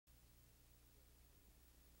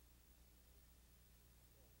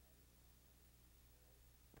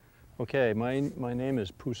Okay, my name is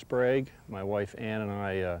Pooh Sprague. My wife Ann and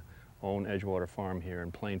I own Edgewater Farm here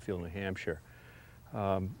in Plainfield, New Hampshire.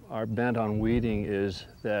 Our bent on weeding is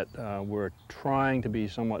that we're trying to be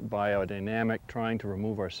somewhat biodynamic, trying to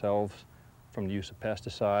remove ourselves from the use of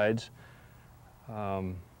pesticides.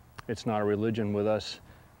 It's not a religion with us.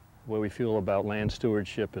 The way we feel about land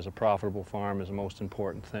stewardship as a profitable farm is the most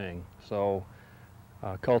important thing. So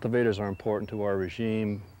cultivators are important to our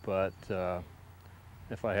regime, but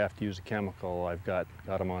if I have to use a chemical, I've got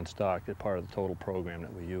them on stock. They're part of the total program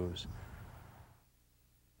that we use.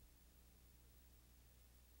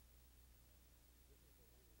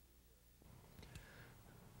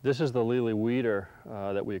 This is the Lily weeder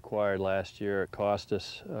that we acquired last year. It cost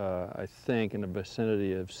us, I think, in the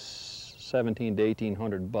vicinity of $1,700 to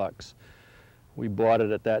 $1,800. We bought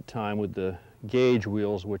it at that time with the gauge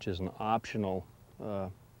wheels, which is an optional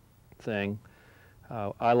thing.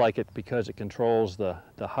 I like it because it controls the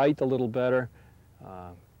height a little better.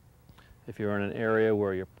 If you're in an area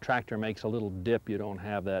where your tractor makes a little dip, you don't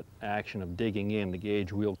have that action of digging in. The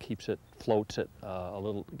gauge wheel keeps it, floats it a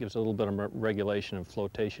little, gives a little bit of regulation and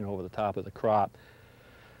flotation over the top of the crop.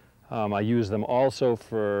 I use them also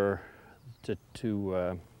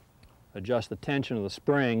to adjust the tension of the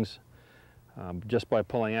springs. Just by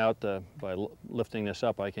pulling out, by lifting this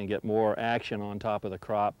up, I can get more action on top of the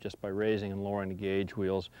crop just by raising and lowering the gauge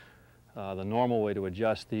wheels. The normal way to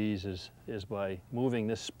adjust these is by moving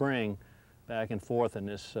this spring back and forth in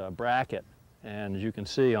this bracket. And as you can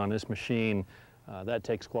see on this machine, that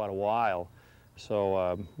takes quite a while.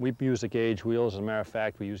 So we use the gauge wheels. As a matter of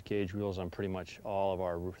fact, we use gauge wheels on pretty much all of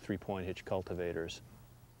our 3-point hitch cultivators.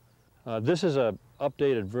 This is an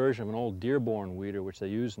updated version of an old Dearborn weeder which they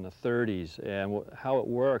used in the 30s, and how it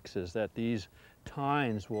works is that these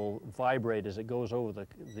tines will vibrate as it goes over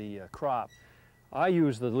the crop. I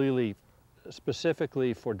use the Lily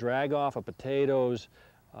specifically for drag off of potatoes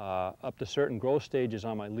up to certain growth stages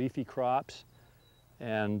on my leafy crops,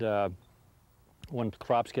 and when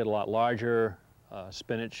crops get a lot larger,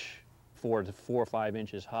 spinach 4 or 5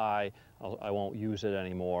 inches high, I won't use it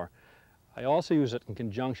anymore. I also use it in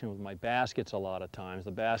conjunction with my baskets a lot of times.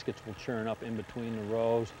 The baskets will churn up in between the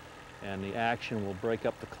rows and the action will break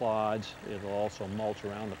up the clods. It'll also mulch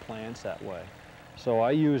around the plants that way. So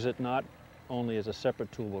I use it not only as a separate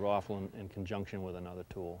tool but often in conjunction with another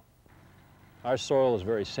tool. Our soil is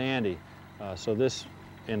very sandy, so this,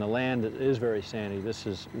 in the land that is very sandy, this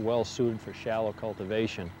is well suited for shallow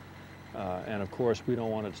cultivation. And of course we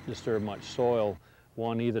don't want to disturb much soil.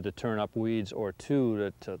 One, either to turn up weeds, or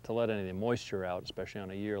two, to let any of the moisture out, especially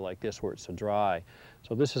on a year like this where it's so dry.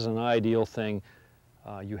 So this is an ideal thing.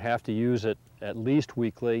 You have to use it at least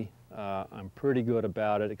weekly. I'm pretty good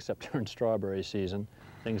about it, except during strawberry season.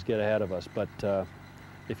 Things get ahead of us. But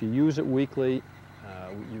if you use it weekly,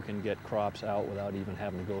 you can get crops out without even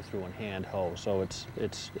having to go through and hand hoe. So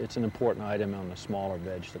it's an important item on the smaller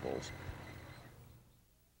vegetables.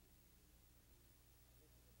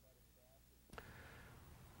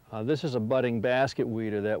 This is a budding basket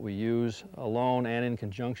weeder that we use alone and in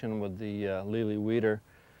conjunction with the Lily weeder.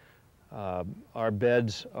 Our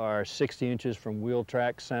beds are 60 inches from wheel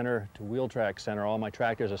track center to wheel track center. All my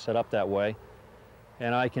tractors are set up that way.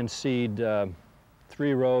 And I can seed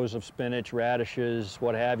 3 rows of spinach, radishes,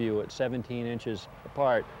 what have you, at 17 inches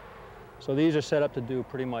apart. So these are set up to do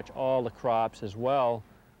pretty much all the crops, as well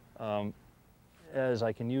as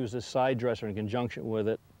I can use this side dresser in conjunction with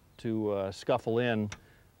it to scuffle in.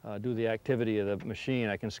 Do the activity of the machine.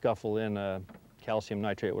 I can scuffle in calcium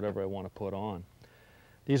nitrate, whatever I want to put on.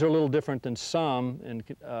 These are a little different than some, and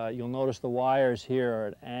you'll notice the wires here are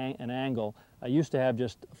at an angle. I used to have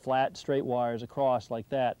just flat, straight wires across like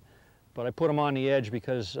that, but I put them on the edge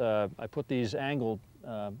because I put these angled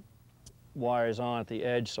wires on at the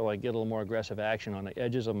edge so I get a little more aggressive action on the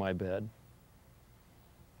edges of my bed.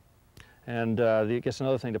 And I guess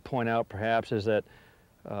another thing to point out perhaps is that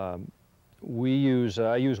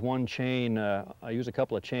I use one chain, I use a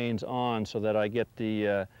couple of chains on so that I get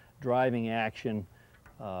the driving action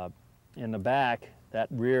in the back. That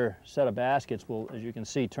rear set of baskets will, as you can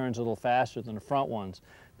see, turns a little faster than the front ones.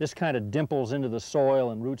 This kind of dimples into the soil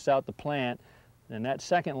and roots out the plant, and that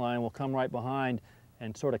second line will come right behind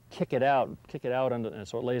and sort of kick it out and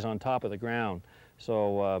so it lays on top of the ground.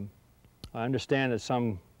 So I understand that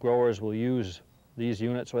some growers will use these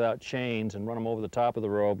units without chains and run them over the top of the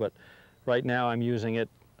row, but right now I'm using it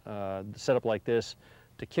set up like this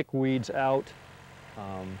to kick weeds out,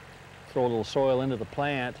 throw a little soil into the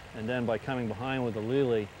plant, and then by coming behind with the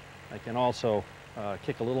Lily, I can also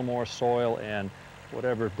kick a little more soil and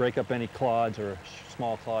break up any clods or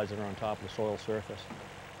small clods that are on top of the soil surface.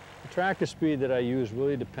 The tractor speed that I use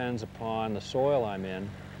really depends upon the soil I'm in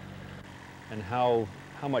and how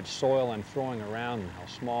much soil I'm throwing around and how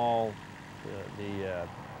small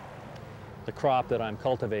the crop that I'm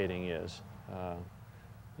cultivating is.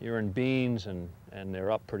 You're in beans and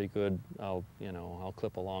they're up pretty good. I'll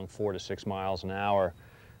clip along 4 to 6 miles an hour.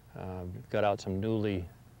 Got out some newly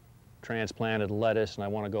transplanted lettuce and I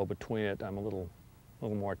want to go between it. I'm a little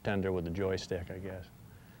more tender with the joystick, I guess.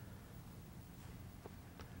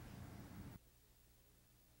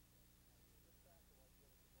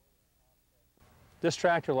 This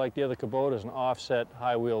tractor, like the other Kubota, is an offset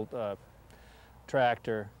high-wheeled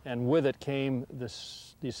tractor, and with it came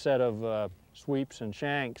this set of sweeps and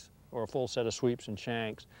shanks, or a full set of sweeps and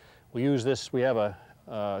shanks. We use this, we have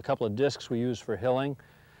a couple of discs we use for hilling.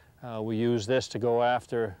 We use this to go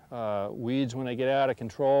after weeds when they get out of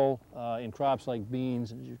control in crops like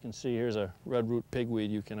beans. As you can see, here's a red root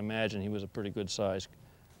pigweed. You can imagine he was a pretty good sized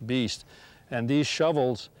beast. And these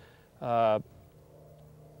shovels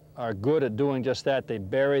are good at doing just that. They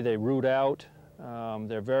bury, they root out.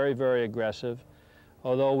 They're very, very aggressive.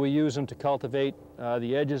 Although we use them to cultivate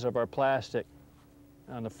the edges of our plastic.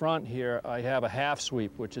 On the front here, I have a half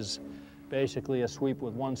sweep, which is basically a sweep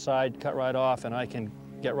with one side cut right off, and I can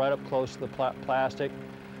get right up close to the plastic.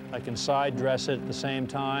 I can side dress it at the same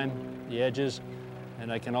time, the edges,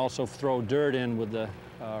 and I can also throw dirt in with the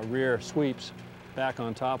rear sweeps back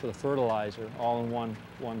on top of the fertilizer, all in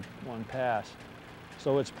one pass.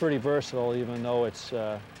 So it's pretty versatile, even though it's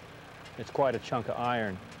quite a chunk of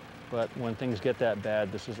iron. But when things get that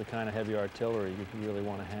bad, this is the kind of heavy artillery you really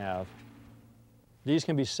want to have. These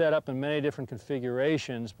can be set up in many different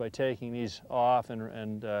configurations by taking these off,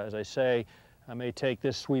 and as I say, I may take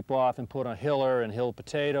this sweep off and put a hiller and hill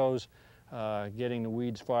potatoes, getting the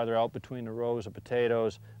weeds farther out between the rows of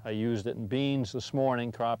potatoes. I used it in beans this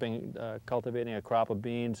morning, cultivating a crop of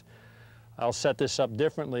beans. I'll set this up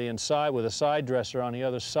differently inside with a side dresser on the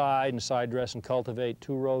other side and side dress and cultivate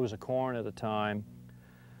 2 rows of corn at a time.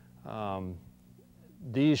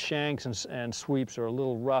 These shanks and sweeps are a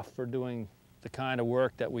little rough for doing the kind of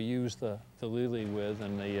work that we use the lily with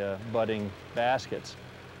and the budding baskets.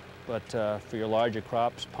 But for your larger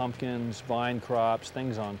crops, pumpkins, vine crops,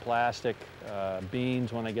 things on plastic,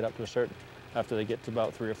 beans, when they get up to after they get to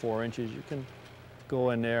about 3 or 4 inches, you can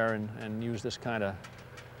go in there and use this kind of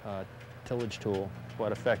tillage tool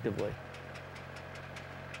quite effectively.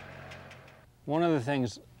 One of the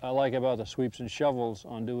things I like about the sweeps and shovels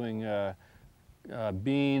on doing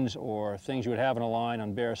beans or things you would have in a line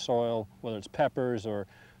on bare soil, whether it's peppers or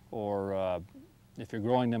if you're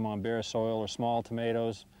growing them on bare soil or small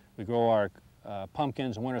tomatoes. We grow our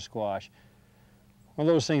pumpkins and winter squash. One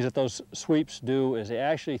of those things that those sweeps do is they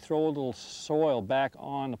actually throw a little soil back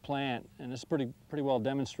on the plant, and this is pretty well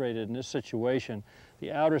demonstrated in this situation.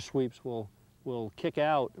 The outer sweeps will kick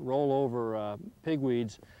out, roll over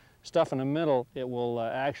pigweeds. Stuff in the middle, it will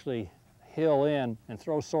actually hill in and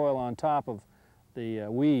throw soil on top of the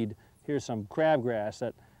weed. Here's some crabgrass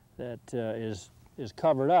that is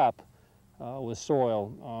covered up with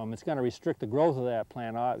soil. It's going to restrict the growth of that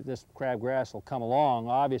plant. This crabgrass will come along,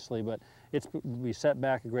 obviously, but it's be set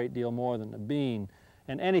back a great deal more than the bean.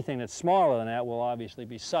 And anything that's smaller than that will obviously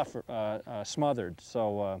be smothered.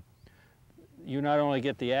 So you not only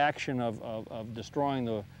get the action of destroying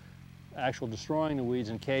the weeds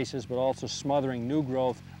in cases, but also smothering new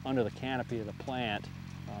growth under the canopy of the plant,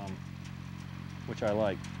 which I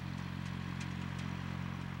like.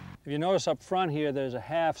 If you notice up front here, there's a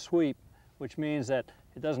half sweep, which means that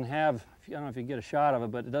it doesn't have, I don't know if you can get a shot of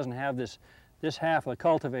it, but it doesn't have this half of the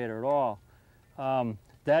cultivator at all.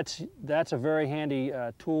 That's a very handy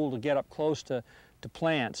tool to get up close to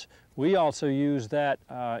plants. We also use that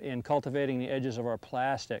in cultivating the edges of our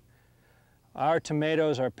plastic. Our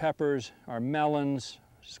tomatoes, our peppers, our melons,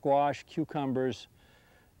 squash, cucumbers,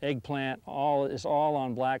 eggplant, is all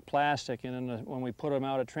on black plastic, and then when we put them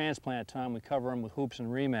out at transplant time, we cover them with hoops and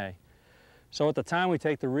remay. So at the time we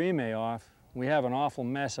take the remay off, we have an awful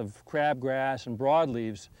mess of crabgrass and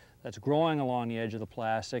broadleaves that's growing along the edge of the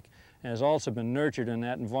plastic and has also been nurtured in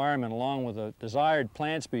that environment along with a desired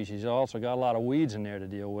plant species. It also got a lot of weeds in there to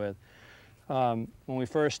deal with. When we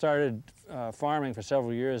first started farming for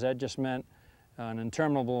several years, that just meant an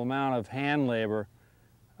interminable amount of hand labor,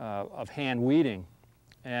 of hand weeding.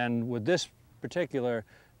 And with this particular,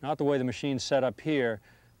 not the way the machine's set up here,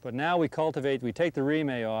 but now we take the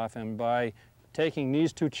remay off, and by taking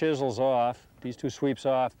these 2 chisels off, these 2 sweeps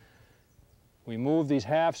off, we move these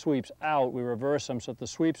half sweeps out, we reverse them so that the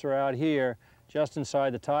sweeps are out here just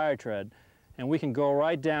inside the tire tread, and we can go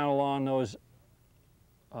right down along those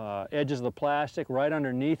edges of the plastic, right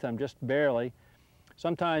underneath them, just barely,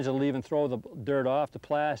 Sometimes it'll even throw the dirt off the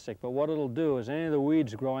plastic, but what it'll do is any of the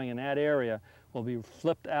weeds growing in that area will be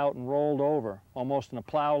flipped out and rolled over, almost in a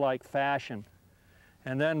plow-like fashion.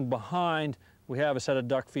 And then behind, we have a set of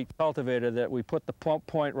duck feet cultivator that we put the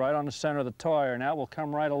point right on the center of the tire, and that will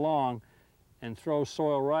come right along and throw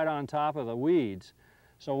soil right on top of the weeds.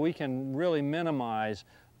 So we can really minimize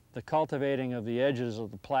the cultivating of the edges of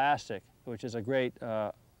the plastic, which is a great,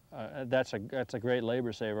 that's a great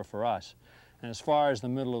labor saver for us. And as far as the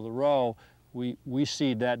middle of the row, we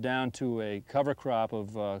seed that down to a cover crop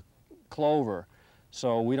of clover,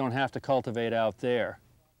 so we don't have to cultivate out there.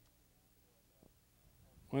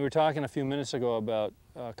 We were talking a few minutes ago about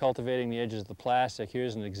cultivating the edges of the plastic.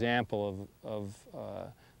 Here's an example of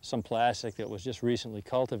some plastic that was just recently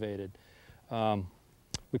cultivated.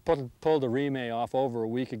 We pulled the remay off over a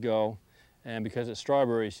week ago, and because it's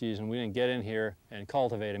strawberry season, we didn't get in here and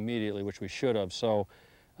cultivate immediately, which we should have. So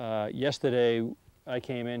yesterday I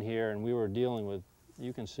came in here and we were dealing with,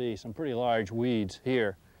 you can see, some pretty large weeds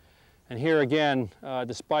here. And here again,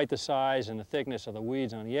 despite the size and the thickness of the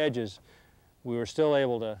weeds on the edges, we were still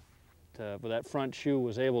able to that front shoe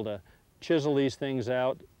was able to chisel these things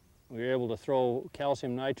out. We were able to throw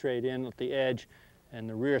calcium nitrate in at the edge, and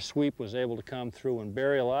the rear sweep was able to come through and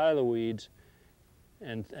bury a lot of the weeds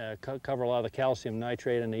and cover a lot of the calcium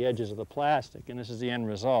nitrate on the edges of the plastic, and this is the end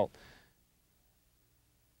result.